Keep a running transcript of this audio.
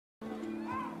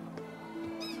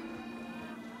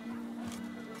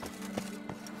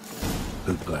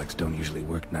Bootblacks don't usually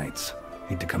work nights.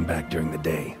 Need to come back during the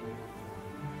day.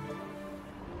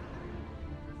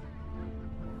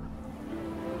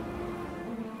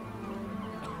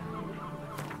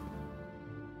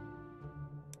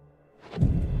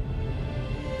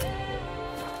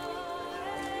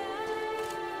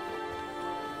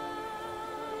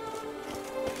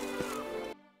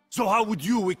 So how would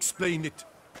you explain it?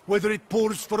 Whether it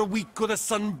pours for a week or the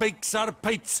sun bakes our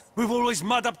pates, we've always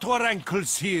mud up to our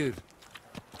ankles here.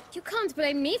 You can't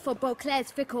blame me for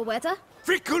Beauclair's fickle weather.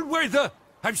 Fickle weather?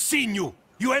 I've seen you.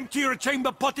 You empty your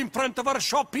chamber pot in front of our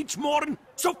shop each morn,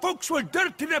 so folks will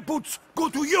dirty their boots, go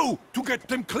to you to get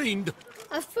them cleaned.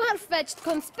 A far-fetched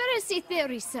conspiracy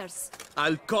theory, sirs.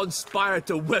 I'll conspire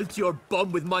to welt your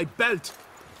bum with my belt.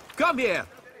 Come here.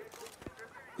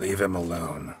 Leave him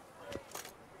alone.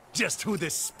 Just who the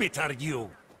spit are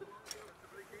you?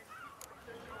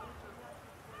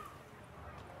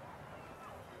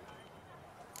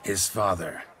 His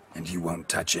father, and you won't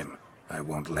touch him. I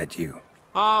won't let you.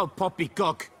 Oh,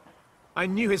 poppycock. I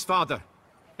knew his father.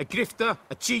 A grifter,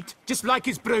 a cheat, just like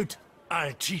his brute.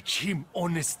 I'll teach him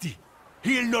honesty.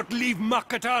 He'll not leave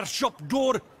muck at our shop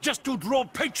door just to draw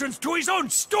patrons to his own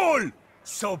stall!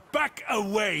 So back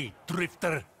away,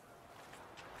 drifter.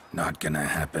 Not gonna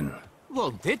happen.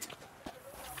 Won't it?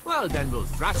 Well, then we'll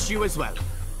thrash you as well.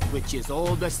 Which is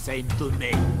all the same to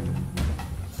me.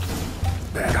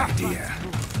 Bad idea.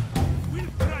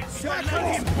 Circle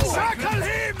him! Circle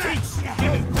him!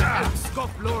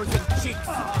 Scofflaws and cheeks.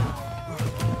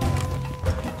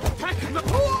 Attack the...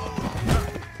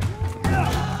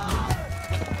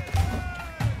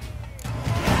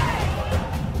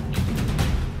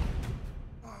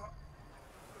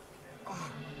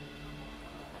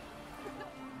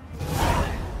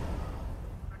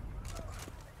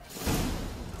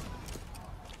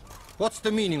 What's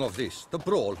the meaning of this? The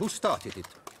brawl? Who started it?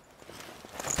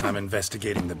 I'm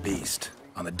investigating the beast,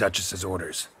 on the Duchess's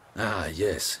orders. Ah,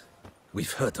 yes.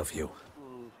 We've heard of you.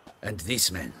 And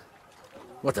these men,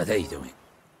 what are they doing?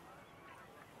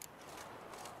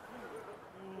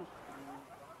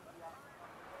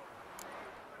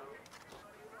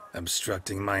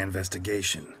 Obstructing my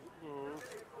investigation.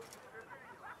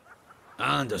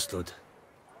 Understood.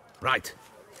 Right.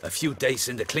 A few days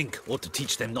in the clink ought to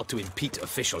teach them not to impede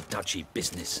official duchy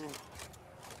business.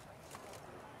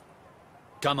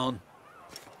 Come on.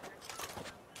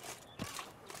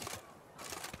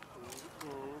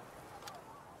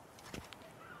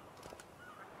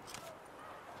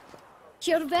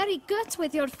 You're very good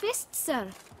with your fists, sir.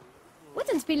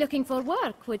 Wouldn't be looking for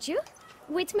work, would you?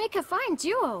 We'd make a fine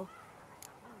duo.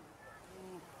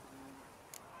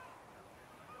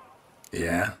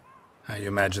 Yeah? How you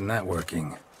imagine that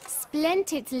working?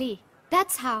 Splendidly.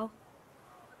 That's how.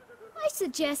 I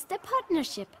suggest a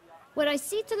partnership, where I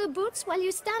see to the boots while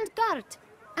you stand guard.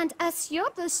 And as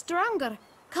you're the stronger,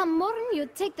 come morn you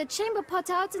take the chamber pot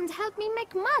out and help me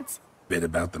make mud. Bit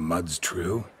about the mud's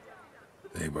true?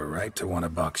 They were right to want to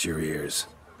box your ears.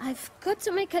 I've got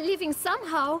to make a living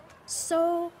somehow,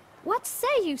 so what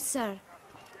say you, sir?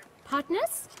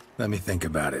 Partners? Let me think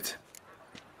about it.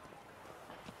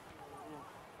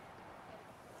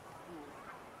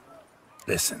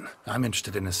 Listen, I'm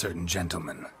interested in a certain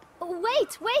gentleman.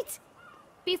 Wait!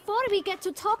 Before we get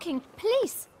to talking,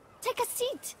 please, take a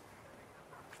seat.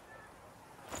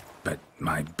 But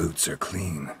my boots are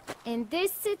clean. In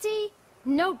this city,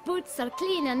 no boots are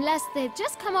clean unless they've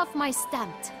just come off my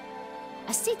stamp.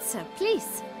 A seat, sir,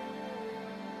 please.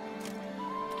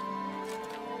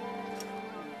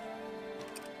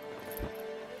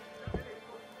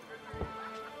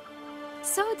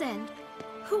 So then,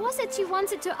 who was it you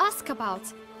wanted to ask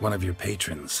about? One of your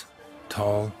patrons.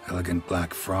 Tall, elegant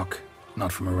black frock.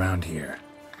 Not from around here.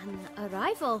 An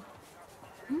arrival?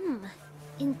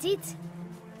 Indeed.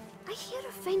 I hear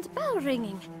a faint bell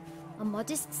ringing. A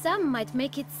modest sum might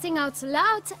make it sing out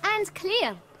loud and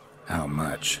clear. How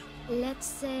much? Let's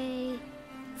say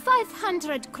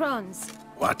 500 crowns.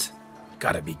 What?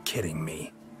 Gotta be kidding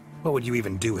me. What would you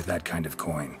even do with that kind of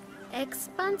coin?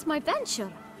 Expand my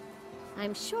venture.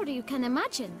 I'm sure you can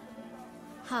imagine.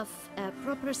 Have a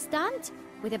proper stand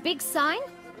with a big sign.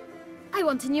 I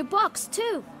want a new box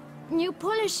too. New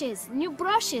polishes, new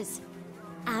brushes.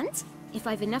 And if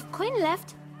I've enough coin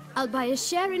left, I'll buy a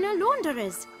share in a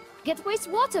launderer's. Get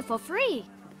wastewater for free.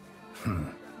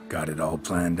 Got it all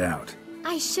planned out.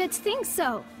 I should think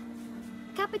so.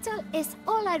 Capital is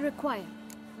all I require.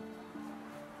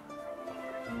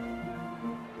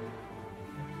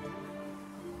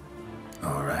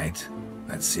 All right.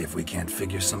 Let's see if we can't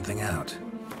figure something out.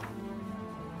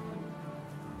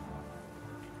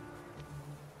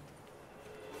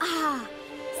 Ah,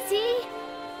 see?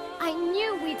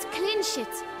 we'd clinch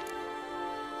it.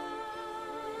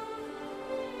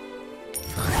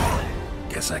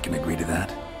 Guess I can agree to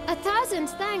that. 1,000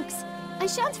 thanks. I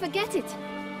shan't forget it.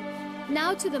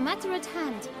 Now to the matter at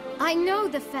hand. I know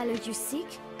the fellow you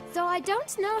seek, though I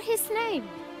don't know his name.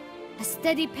 A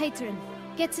steady patron.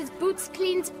 Gets his boots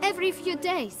cleaned every few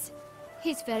days.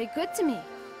 He's very good to me.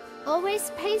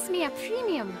 Always pays me a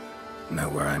premium. Know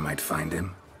where I might find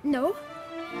him? No,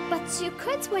 but you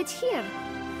could wait here.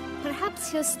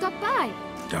 Perhaps he'll stop by.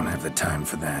 Don't have the time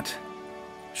for that.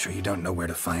 Sure you don't know where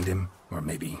to find him? Or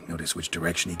maybe notice which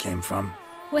direction he came from?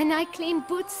 When I clean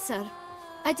boots, sir,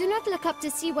 I do not look up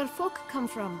to see where folk come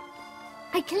from.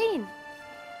 I clean.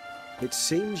 It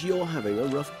seems you're having a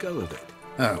rough go of it.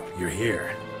 Oh, you're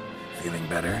here. Feeling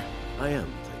better? I am,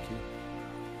 thank you.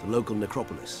 The local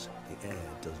necropolis. The air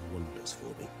does wonders for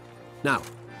me. Now,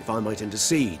 if I might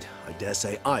intercede, I dare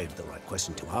say I've the right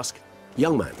question to ask.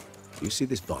 Young man, you see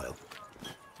this vial?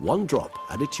 One drop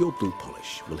added to your boot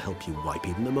polish will help you wipe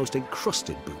even the most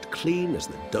encrusted boot clean as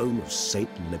the dome of St.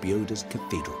 Lebioda's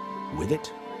cathedral. With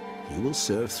it, you will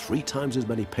serve 3 times as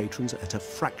many patrons at a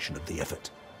fraction of the effort,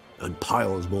 and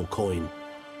piles more coin.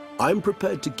 I'm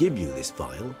prepared to give you this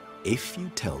vial if you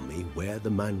tell me where the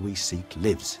man we seek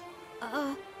lives.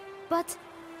 But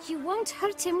you won't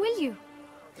hurt him, will you?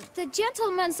 The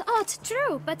gentleman's art,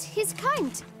 true, but he's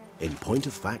kind. In point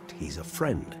of fact, he's a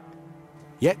friend.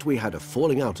 Yet we had a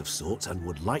falling out of sorts and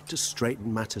would like to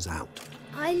straighten matters out.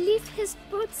 I leave his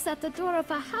boots at the door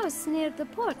of a house near the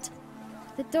port.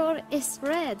 The door is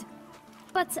red,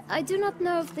 but I do not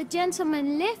know if the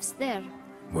gentleman lives there.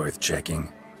 Worth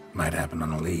checking. Might happen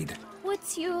on a lead. Would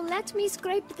you let me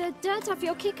scrape the dirt off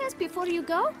your kickers before you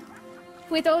go?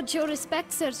 With all due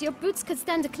respect, sirs, your boots could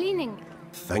stand a cleaning.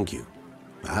 Thank you.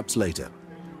 Perhaps later.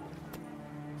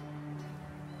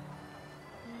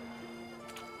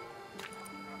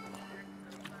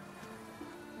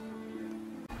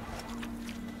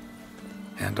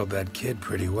 Handled that kid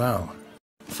pretty well.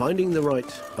 Finding the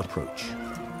right approach.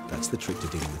 That's the trick to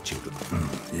dealing with children.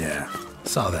 Yeah,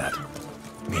 saw that.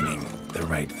 Meaning, the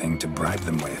right thing to bribe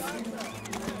them with.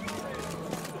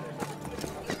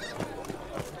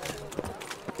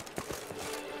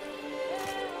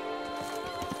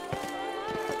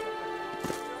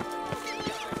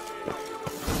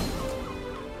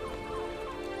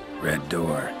 Red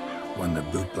door. One the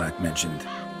bootblack mentioned.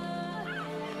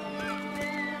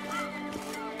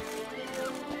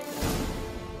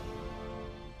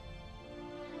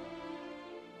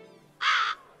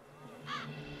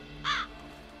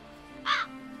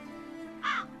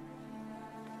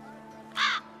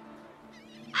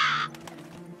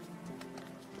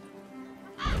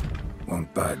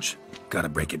 Won't budge. Gotta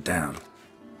break it down.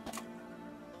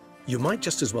 You might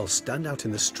just as well stand out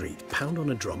in the street, pound on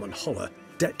a drum and holler,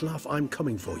 "Detlef, I'm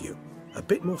coming for you." A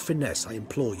bit more finesse, I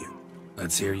implore you.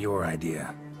 Let's hear your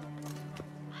idea.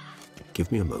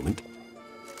 Give me a moment.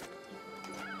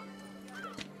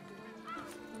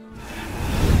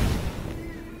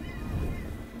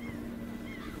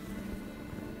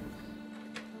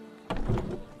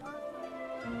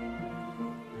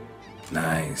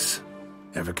 Nice.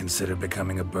 Ever consider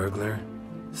becoming a burglar?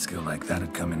 Skill like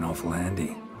that'd come in awful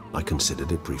handy. I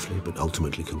considered it briefly, but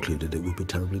ultimately concluded it would be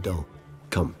terribly dull.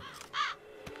 Come.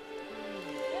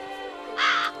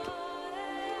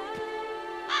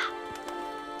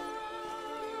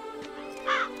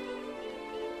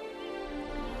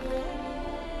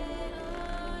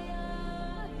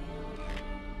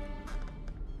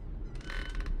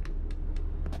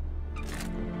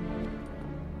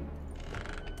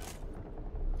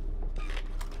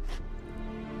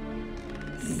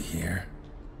 He here?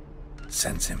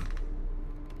 Sense him.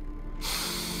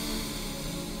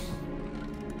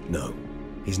 No,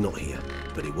 he's not here,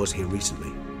 but he was here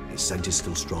recently. His scent is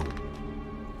still strong.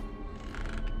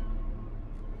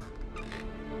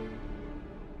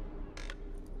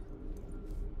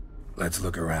 Let's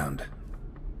look around.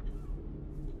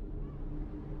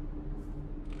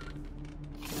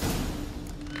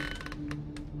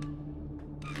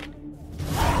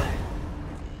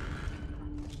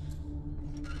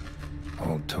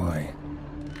 Old toy.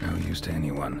 No use to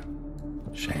anyone.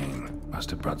 Shame. Must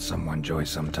have brought someone joy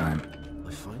sometime.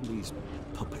 I find these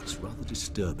puppets rather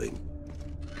disturbing.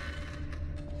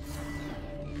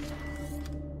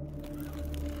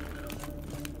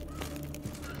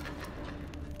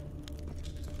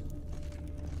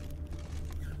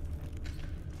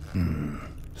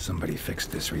 Somebody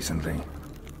fixed this recently.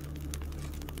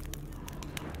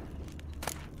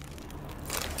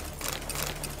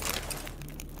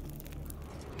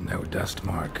 No dust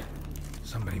mark.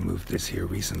 Somebody moved this here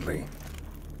recently.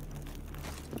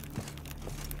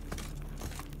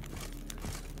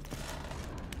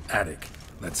 Attic.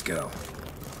 Let's go.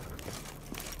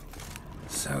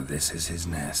 So this is his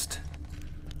nest.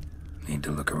 Need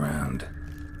to look around.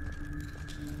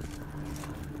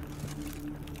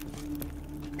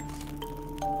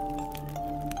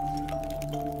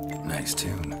 Nice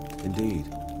tune. Indeed.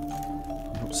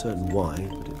 I'm not certain why,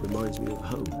 but it reminds me of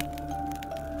home.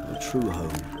 A true home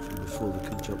from before the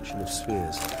conjunction of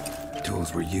spheres.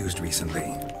 Tools were used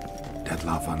recently.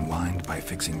 Dettlaff unwind by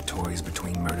fixing toys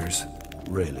between murders.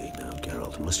 Really now,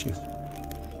 Geralt, must you?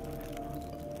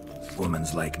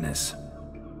 Woman's likeness.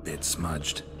 Bit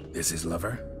smudged. This his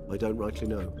lover? I don't rightly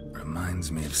know. Reminds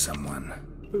me of someone.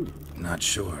 Who? Not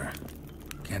sure.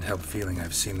 Can't help feeling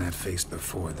I've seen that face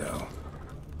before, though.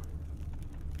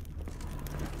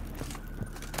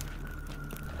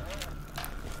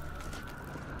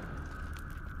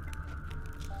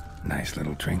 Nice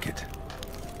little trinket.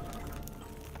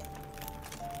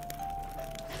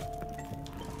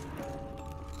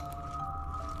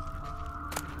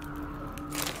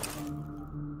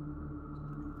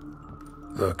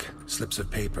 Look, slips of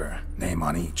paper, name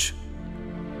on each.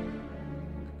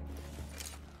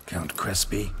 Count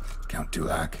Crespi, Count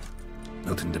Dulac,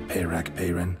 Milton de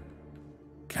Peyrac-Peyrin,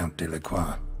 Count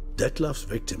Delacroix. Dettlaff's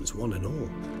victims, one and all.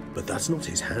 But that's not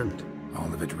his hand.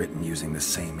 All of it written using the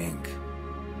same ink.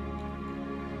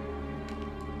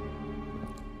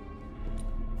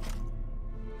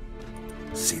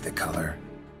 See the color?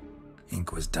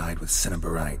 Ink was dyed with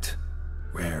cinnabarite.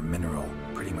 Rare mineral,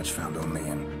 pretty much found only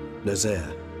in...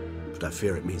 Nazaire. But I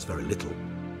fear it means very little.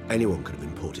 Anyone could have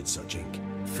imported such ink.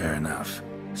 Fair enough.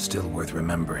 Still worth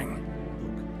remembering.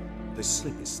 Look, this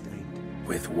slip is stained.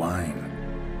 With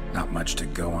wine. Not much to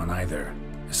go on either.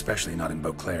 Especially not in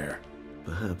Beauclair.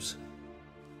 Perhaps.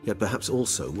 Yet perhaps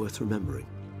also worth remembering.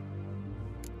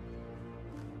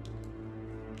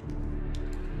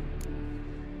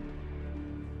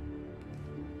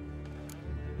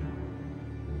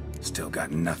 Still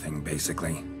got nothing,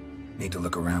 basically. Need to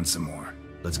look around some more.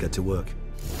 Let's get to work.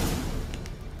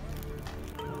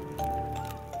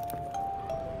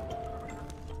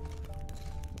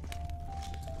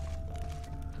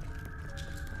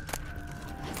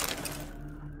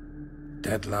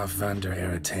 Dettlaff van der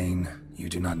Eretain, you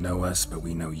do not know us, but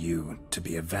we know you to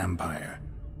be a vampire.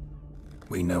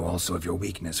 We know also of your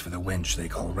weakness for the wench they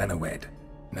call Renawed.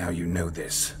 Now you know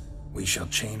this. We shall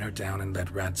chain her down and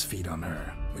let rats feed on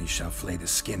her. We shall flay the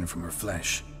skin from her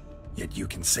flesh. Yet you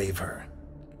can save her.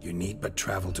 You need but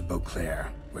travel to Beauclair,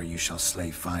 where you shall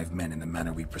slay 5 men in the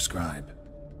manner we prescribe.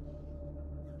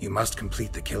 You must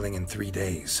complete the killing in 3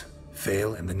 days.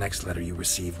 Fail, and the next letter you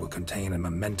receive will contain a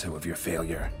memento of your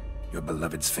failure. Your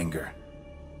beloved's finger.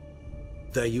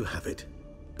 There you have it.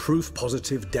 Proof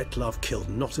positive Dettlaff killed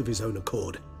not of his own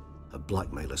accord. A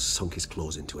blackmailer sunk his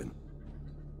claws into him.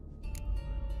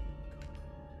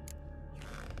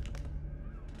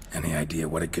 Any idea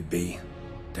what it could be?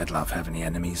 Dettlaff have any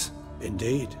enemies?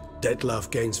 Indeed.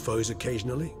 Dettlaff gains foes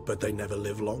occasionally, but they never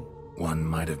live long. One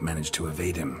might have managed to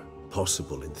evade him.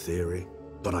 Possible in theory,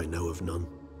 but I know of none.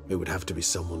 It would have to be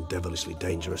someone devilishly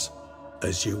dangerous.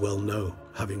 As you well know,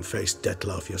 having faced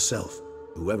Dettlaff yourself.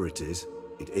 Whoever it is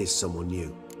someone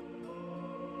new.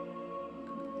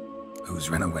 Who's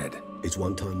Renawed? His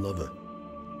one-time lover.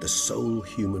 The sole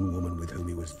human woman with whom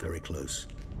he was very close.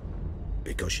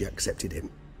 Because she accepted him.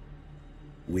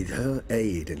 With her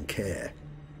aid and care,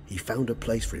 he found a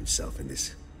place for himself in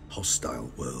this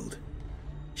hostile world.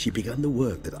 She began the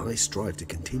work that I strive to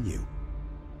continue.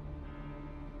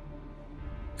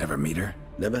 Ever meet her?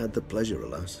 Never had the pleasure,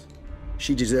 alas.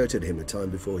 She deserted him a time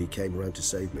before he came around to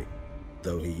save me,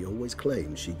 though he always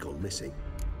claimed she'd gone missing.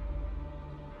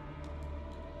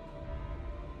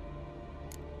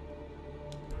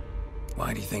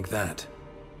 Why do you think that?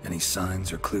 Any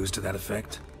signs or clues to that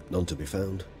effect? None to be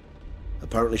found.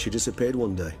 Apparently she disappeared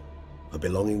one day. Her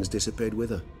belongings disappeared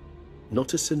with her.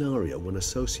 Not a scenario one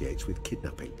associates with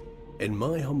kidnapping. In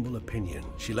my humble opinion,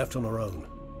 she left on her own.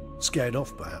 Scared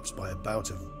off perhaps by a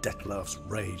bout of Dettlaff's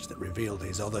rage that revealed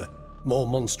his other, more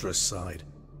monstrous side.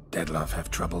 Dettlaff have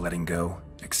trouble letting go,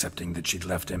 accepting that she'd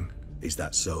left him? Is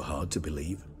that so hard to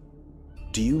believe?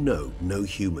 Do you know no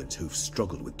humans who've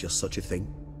struggled with just such a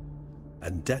thing?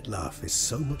 And Dettlaff is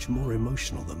so much more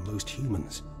emotional than most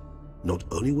humans. Not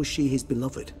only was she his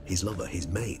beloved, his lover, his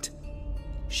mate,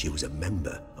 she was a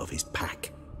member of his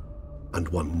pack. And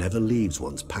one never leaves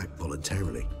one's pack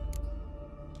voluntarily.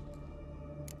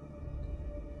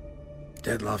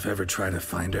 Dettlaff ever try to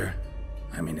find her?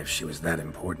 I mean, if she was that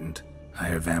important.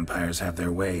 Higher vampires have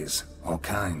their ways, all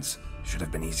kinds. Should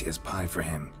have been easy as pie for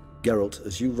him. Geralt,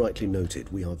 as you rightly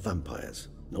noted, we are vampires,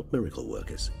 not miracle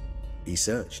workers. He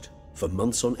searched, for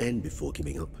months on end before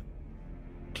giving up.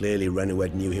 Clearly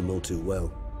Renowed knew him all too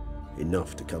well.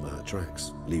 Enough to cover her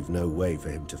tracks, leave no way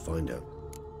for him to find her.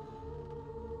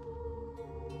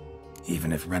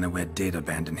 Even if Renowed did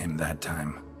abandon him that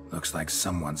time, looks like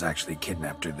someone's actually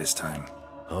kidnapped her this time.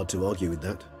 Hard to argue with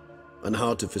that. And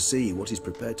hard to foresee what he's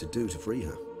prepared to do to free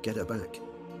her, get her back.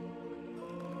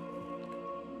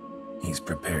 He's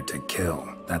prepared to kill,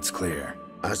 that's clear.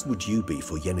 As would you be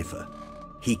for Yennefer.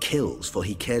 He kills for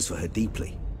he cares for her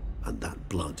deeply. And that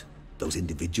blood, those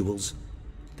individuals,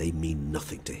 they mean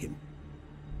nothing to him.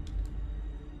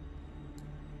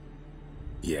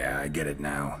 Yeah, I get it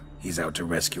now. He's out to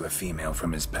rescue a female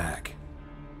from his pack.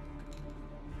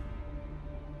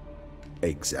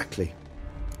 Exactly.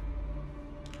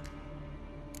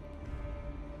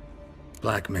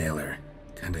 Blackmailer.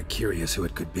 Kinda curious who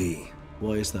it could be.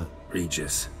 Why is that?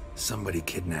 Regis. Somebody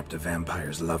kidnapped a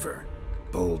vampire's lover.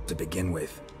 Bold to begin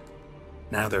with.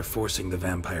 Now they're forcing the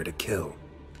vampire to kill.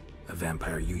 A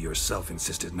vampire you yourself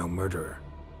insisted no murderer.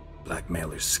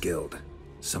 Blackmailer's skilled.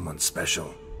 Someone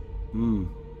special.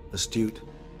 Astute.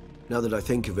 Now that I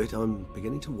think of it, I'm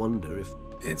beginning to wonder if...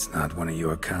 It's not one of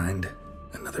your kind?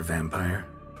 Another vampire?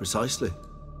 Precisely.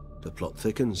 The plot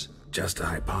thickens. Just a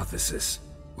hypothesis.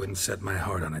 Wouldn't set my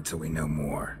heart on it till we know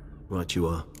more. Right you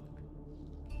are.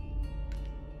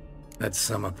 Let's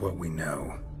sum up what we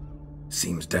know.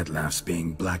 Seems Detlef's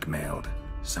being blackmailed.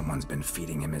 Someone's been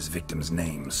feeding him his victims'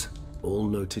 names. All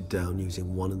noted down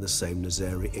using one and the same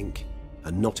Nazari ink,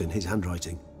 and not in his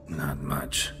handwriting. Not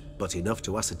much. But enough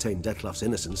to ascertain Detlef's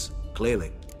innocence,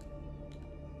 clearly.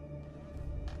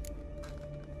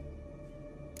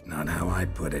 Not how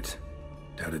I'd put it.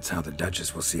 Doubt it's how the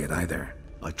Duchess will see it either.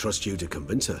 I trust you to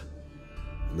convince her.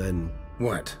 And then...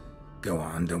 What? Go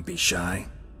on, don't be shy.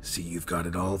 See you've got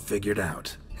it all figured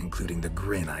out, including the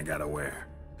grin I gotta wear.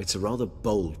 It's a rather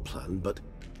bold plan, but...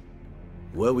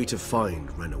 Were we to find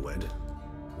Renowed,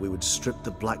 we would strip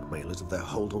the blackmailers of their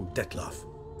hold on Detlef.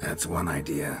 That's one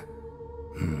idea.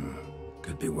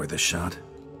 Could be worth a shot.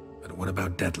 But what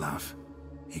about Detlef?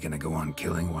 He gonna go on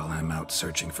killing while I'm out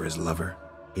searching for his lover?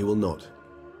 He will not.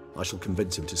 I shall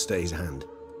convince him to stay his hand.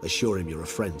 Assure him you're a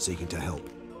friend seeking to help.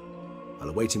 I'll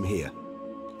await him here.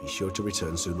 He's sure to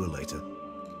return sooner or later.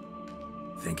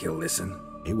 Think he'll listen?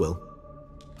 He will.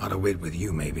 Ought to wait with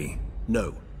you, maybe.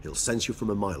 No, he'll sense you from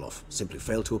a mile off. Simply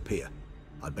fail to appear.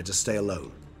 I'd better stay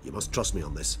alone. You must trust me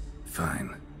on this.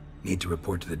 Fine. Need to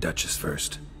report to the Duchess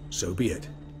first. So be it.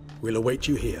 We'll await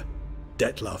you here.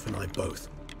 Detlef and I both.